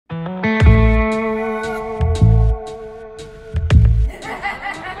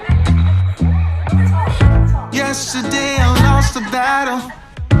battle,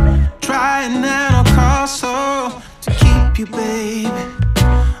 trying at all costs, so to keep you, baby.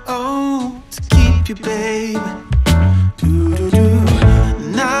 Oh, to keep you, baby. Do-do-do.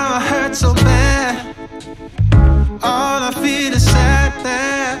 Now I hurt so bad. All I feel is sad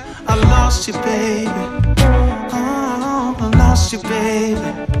that I lost you, baby. Oh, I lost you, baby.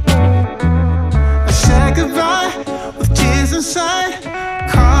 I said goodbye with tears inside,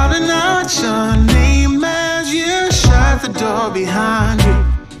 calling out your name as you shut the door behind you.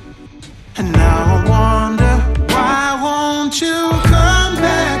 And now I wonder, why won't you come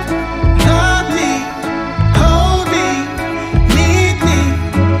back? Love me, hold me, need me,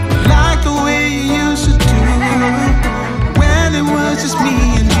 like the way you used to do, when it was just me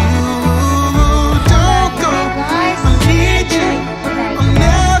and you. Don't go, I need you, I'll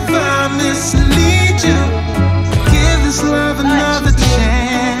never mislead you. Give this love another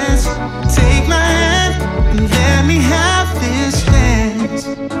chance. Take my hand and let me have this dance.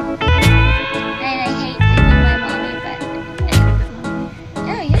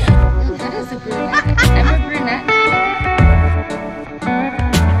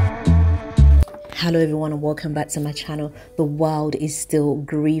 Hello everyone and welcome back to my channel. The world is still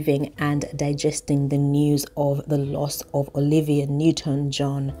grieving and digesting the news of the loss of Olivia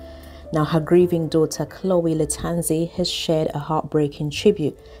Newton-John. Now her grieving daughter Chloe Lattanzi has shared a heartbreaking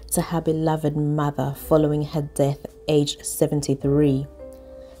tribute to her beloved mother following her death aged 73.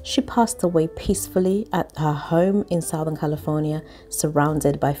 She passed away peacefully at her home in Southern California,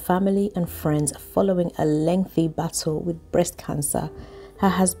 surrounded by family and friends following a lengthy battle with breast cancer. Her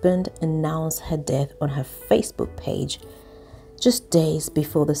husband announced her death on her Facebook page. Just days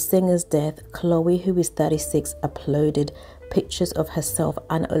before the singer's death, Chloe, who is 36, uploaded pictures of herself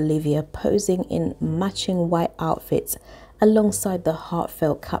and Olivia posing in matching white outfits alongside the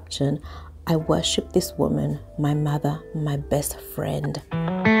heartfelt caption, "I worship this woman, my mother, my best friend."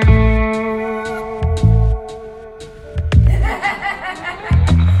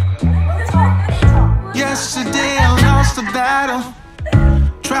 Yesterday I lost the battle,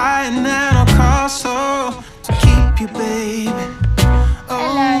 trying at all costs, so to keep you, baby. Oh,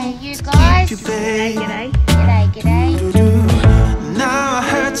 hello, you guys. Keep you, baby. G'day. Now I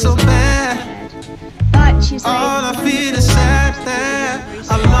hurt so bad. All I feel is sad that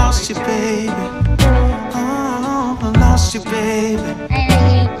I lost you, baby. Oh, I lost you, baby.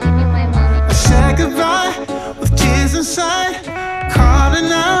 I said goodbye with tears inside,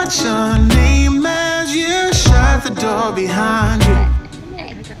 calling out your name as you shut the door behind you.